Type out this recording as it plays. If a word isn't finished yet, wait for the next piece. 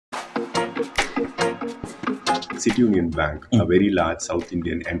City Union Bank, a very large South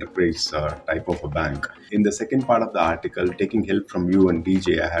Indian enterprise type of a bank. In the second part of the article, taking help from you and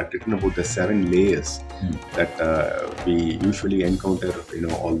DJ, I had written about the 7 layers that we usually encounter.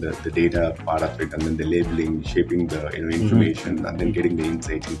 All the data part of it, and then the labeling, shaping the information, and then getting the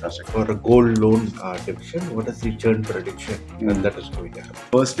insights, infrastructure. For a gold loan division, what is the churn prediction and that is going to happen?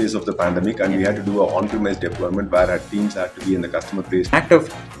 First phase of the pandemic, and we had to do an on-premise deployment where our teams had to be in the customer face. Act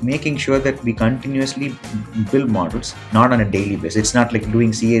of making sure that we continuously build models, not on a daily basis. It's not like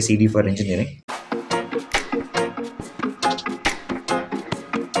doing CA/CD for engineering.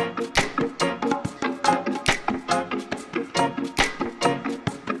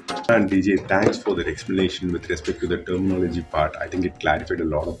 And DJ, thanks for that explanation with respect to the terminology part. I think it clarified a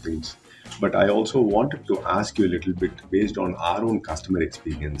lot of things. But I also wanted to ask you a little bit based on our own customer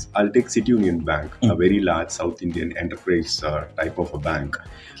experience. I'll take City Union Bank, a very large South Indian enterprise type of a bank,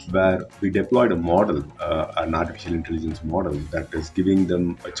 where we deployed a model, an artificial intelligence model that is giving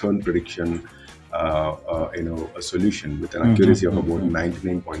them a churn prediction, a solution with an accuracy of about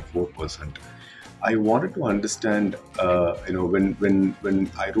 99.4%. I wanted to understand,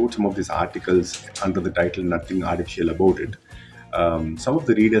 when I wrote some of these articles under the title "Nothing Artificial About It," some of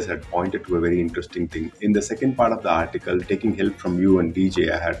the readers had pointed to a very interesting thing. In the second part of the article, taking help from you and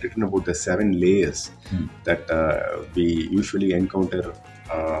DJ, I had written about the 7 layers that we usually encounter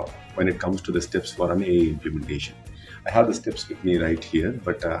when it comes to the steps for an AI implementation. I have the steps with me right here,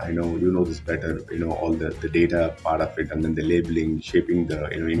 but I know you know this better. All the data part of it, and then the labeling, shaping the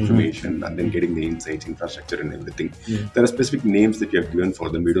information, and then getting the insights, infrastructure, and everything. There are specific names that you have given for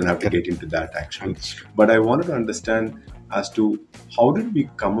them. We don't have to get into that actually. But I wanted to understand as to how did we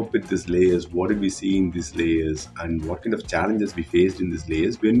come up with these layers, what did we see in these layers, and what kind of challenges we faced in these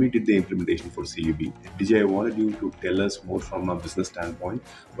layers when we did the implementation for CUB. DJ, I wanted you to tell us more from a business standpoint,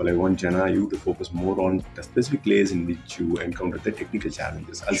 while I want Jana, you to focus more on the specific layers in which you encountered the technical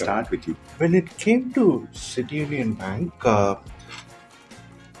challenges. I'll start with you. When it came to City Union Bank,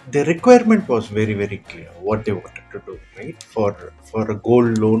 the requirement was very, very clear what they wanted to do, right? For a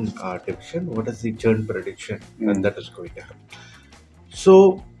gold loan division, what is the churn prediction and that is going to happen.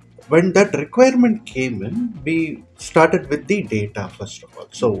 So when that requirement came in, we started with the data first of all.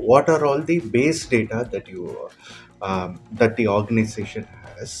 So what are all the base data that that the organization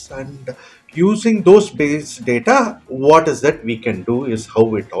has, and using those base data, what is that we can do is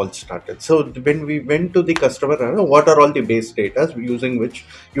how it all started. So when we went to the customer, what are all the base data using which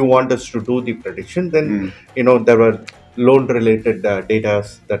you want us to do the prediction, then there were loan related data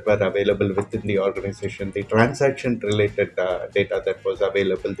that were available within the organization, the transaction related data that was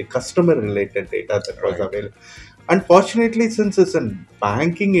available, the customer related data that was available. Unfortunately, since it's a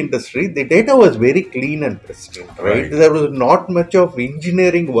banking industry, the data was very clean and pristine, right? There was not much of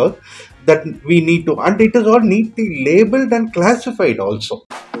engineering work that we need to, and it is all neatly labeled and classified also.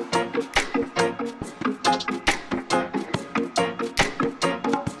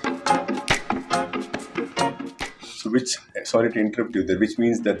 Sorry to interrupt you there, which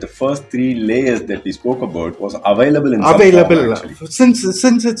means that the first 3 layers that we spoke about was available in some form, actually.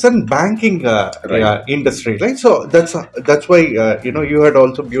 Since it's a banking industry, right? So that's why you had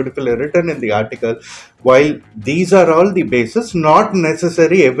also beautifully written in the article, while these are all the bases, not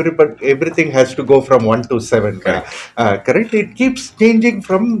necessary everything has to go from 1 to 7. Correct? It keeps changing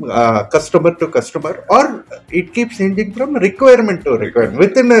from customer to customer, or it keeps changing from requirement to requirement.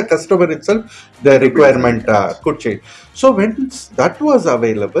 Within a customer itself, the requirement could change. So when that was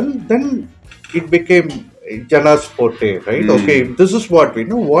available, then it became Jana's forte, right? Okay, this is what we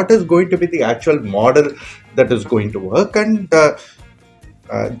know. What is going to be the actual model that is going to work? And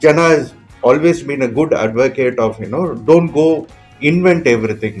Jana has always been a good advocate of, don't go invent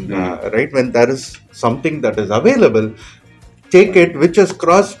everything, right? When there is something that is available, take it, which has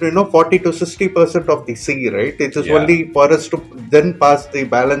crossed 40 to 60% of the C, right? It is only for us to then pass the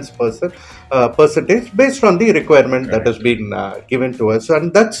balance percentage based on the requirement that has been given to us,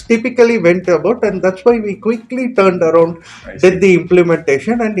 and that's typically went about, and that's why we quickly turned around, did the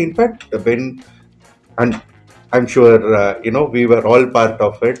implementation, and in fact I'm sure we were all part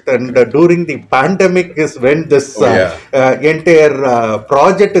of it, and during the pandemic is when this entire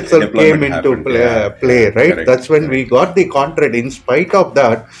project itself came into play, right? That's when we got the contract. In spite of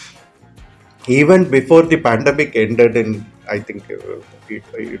that, even before the pandemic ended in, I think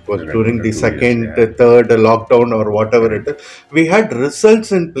it was during the second, third lockdown or whatever it is, we had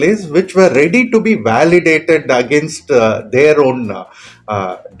results in place which were ready to be validated against their own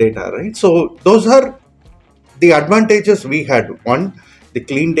data, right? So those are the advantages we had. One, the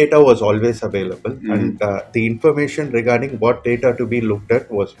clean data was always available, and the information regarding what data to be looked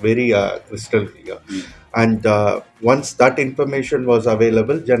at was very crystal clear. And once that information was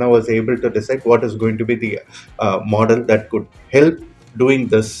available, Jana was able to decide what is going to be the model that could help doing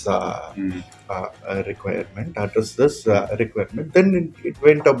this requirement, address this requirement. Then it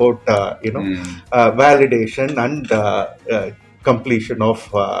went about validation and completion of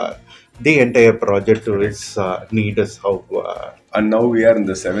the entire project to its need is how. And now we are in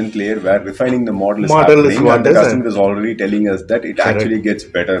the seventh layer where refining the model is Model is happening, what and the is, customer is already telling us that it Correct. actually gets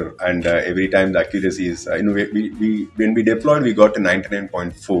better, and every time the accuracy is, we when we deployed, we got to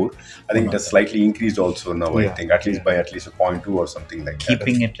 99.4. I think it has slightly increased also now. I Yeah. think at least by at least a 0.2 or something like that.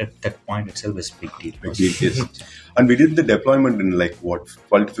 Keeping it at that point itself is big deal. Big deal, yes. And we did the deployment in like what,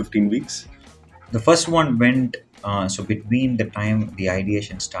 12 to 15 weeks. The first one went so between the time the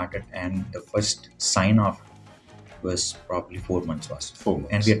ideation started and the first sign off was probably 4 months. 4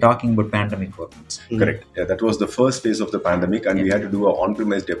 months. And we are talking about pandemic 4 months. Correct. Yeah, that was the first phase of the pandemic, and we had to do an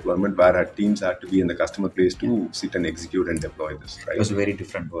on-premise deployment where our teams had to be in the customer place to sit and execute and deploy this. Right. It was a very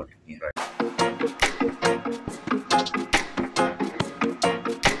different world. Yeah.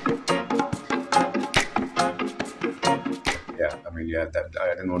 Yeah, I mean, yeah, that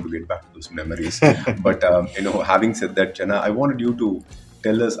I didn't want to get back to those memories, but having said that, Jana, I wanted you to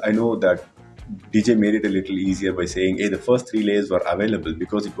tell us. I know that DJ made it a little easier by saying, hey, the first 3 layers were available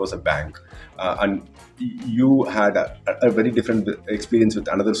because it was a bank. And you had a very different experience with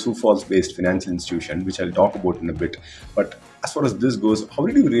another Sioux Falls based financial institution, which I'll talk about in a bit. But as far as this goes, how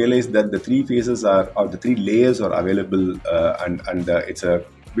did you realize that the 3 phases or the 3 layers are available and it's a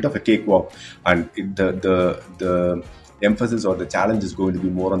bit of a cakewalk, and the emphasis or the challenge is going to be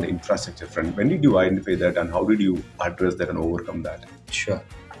more on the infrastructure front? When did you identify that, and how did you address that and overcome that? Sure.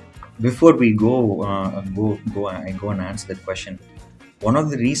 Before we go and answer that question, one of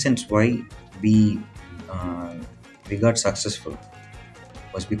the reasons why we got successful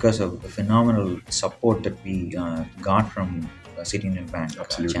was because of the phenomenal support that we got from City Union Bank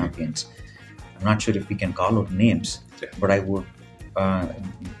champions. I'm not sure if we can call out names, but I would go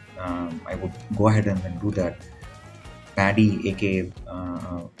ahead and then do that. Paddy, aka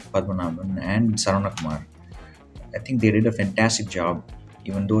Padmanabhan, and Sarana Kumar, I think they did a fantastic job.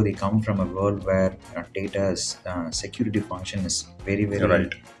 Even though they come from a world where data's security function is very,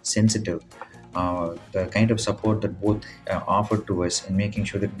 very sensitive, the kind of support that both offered to us in making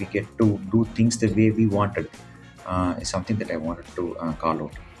sure that we get to do things the way we wanted is something that I wanted to call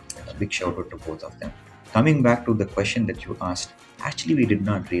out. A big shout out to both of them. Coming back to the question that you asked, actually we did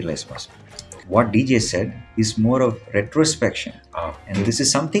not realize was what DJ said is more of retrospection, and this is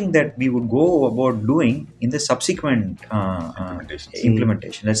something that we would go about doing in the subsequent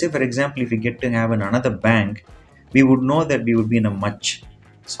implementation. Let's say, for example, if we get to have another bank, we would know that we would be in a much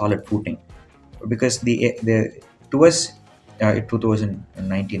solid footing, because to us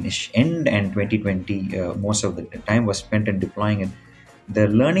 2019-ish end and 2020 most of the time was spent in deploying it. The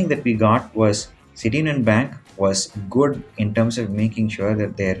learning that we got was City Union Bank was good in terms of making sure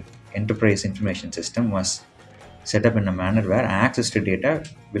that their enterprise information system was set up in a manner where access to data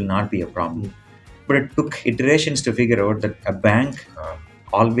will not be a problem. But it took iterations to figure out that a bank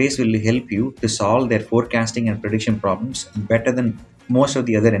always will help you to solve their forecasting and prediction problems better than most of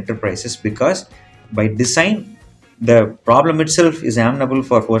the other enterprises, because by design the problem itself is amenable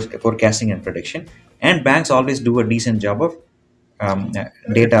for forecasting and prediction, and banks always do a decent job of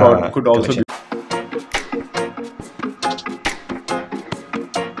data could also collection.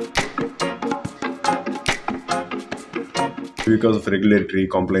 Because of regulatory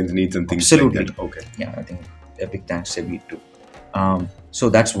compliance needs and things Absolutely. like that. Okay. Yeah, I think a big thanks to SEBI too. So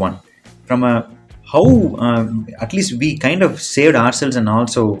that's one. From at least we kind of saved ourselves and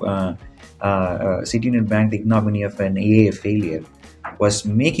also City Union Bank the ignominy of an AA failure was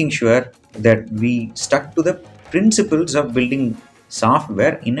making sure that we stuck to the principles of building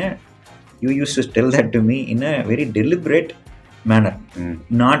software you used to tell that to me, in a very deliberate manner,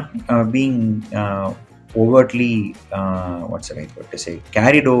 not being overtly what's the right word to say,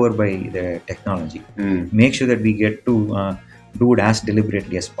 carried over by the technology. Make sure that we get to do it as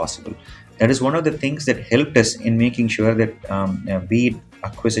deliberately as possible. That is one of the things that helped us in making sure that be it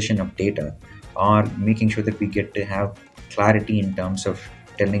acquisition of data or making sure that we get to have clarity in terms of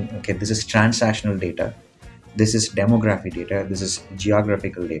telling, okay, this is transactional data, this is demographic data, this is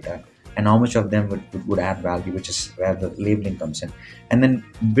geographical data, and how much of them would add value, which is where the labeling comes in, and then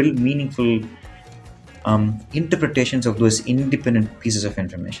build meaningful interpretations of those independent pieces of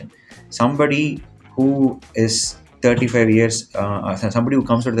information. Somebody who is 35 years, somebody who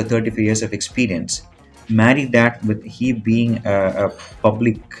comes with the 35 years of experience, marry that with he being a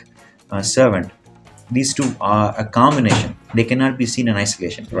public servant, these two are a combination. They cannot be seen in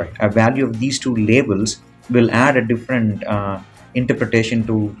isolation. Right. A value of these two labels will add a different interpretation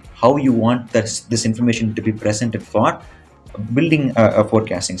to how you want this information to be presented for building a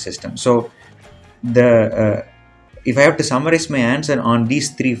forecasting system. So the if I have to summarize my answer on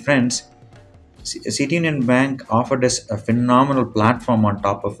these three fronts, City Union Bank offered us a phenomenal platform on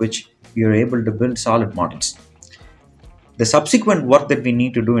top of which we are able to build solid models. The subsequent work that we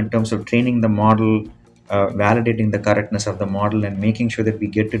need to do in terms of training the model, validating the correctness of the model, and making sure that we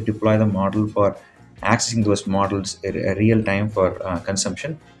get to deploy the model for accessing those models in real time for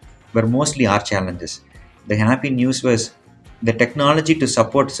consumption were mostly our challenges. The happy news was the technology to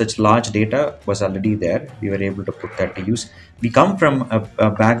support such large data was already there. We were able to put that to use. We come from a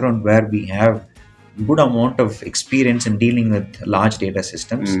background where we have good amount of experience in dealing with large data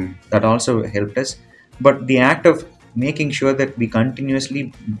systems. That also helped us. But the act of making sure that we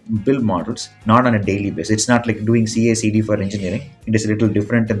continuously build models, not on a daily basis. It's not like doing CA/CD for engineering. It is a little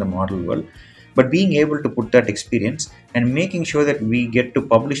different in the model world. But being able to put that experience and making sure that we get to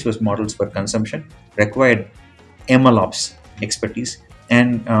publish those models for consumption required MLOps expertise.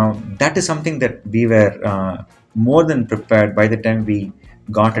 And that is something that we were more than prepared by the time we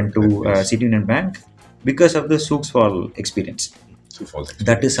got into City Union Bank because of the Sioux Falls experience.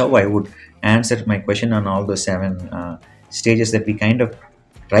 That is how I would answer my question on all those 7 stages that we kind of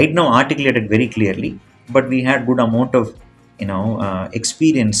right now articulated very clearly, but we had good amount of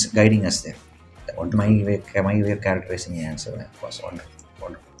experience guiding us there. My way of characterizing the answer was Wonderful.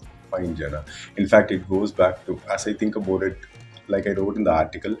 Fine, Jana. In fact, it goes back to, as I think about it, like I wrote in the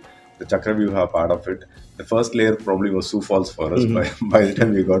article, the Chakravyuha part of it, the first layer probably was Sioux Falls for us. By the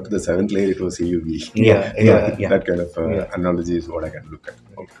time we got to the 7th layer, it was CUV. Yeah. That kind of analogy is what I can look at.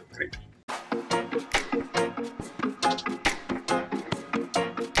 Okay, great.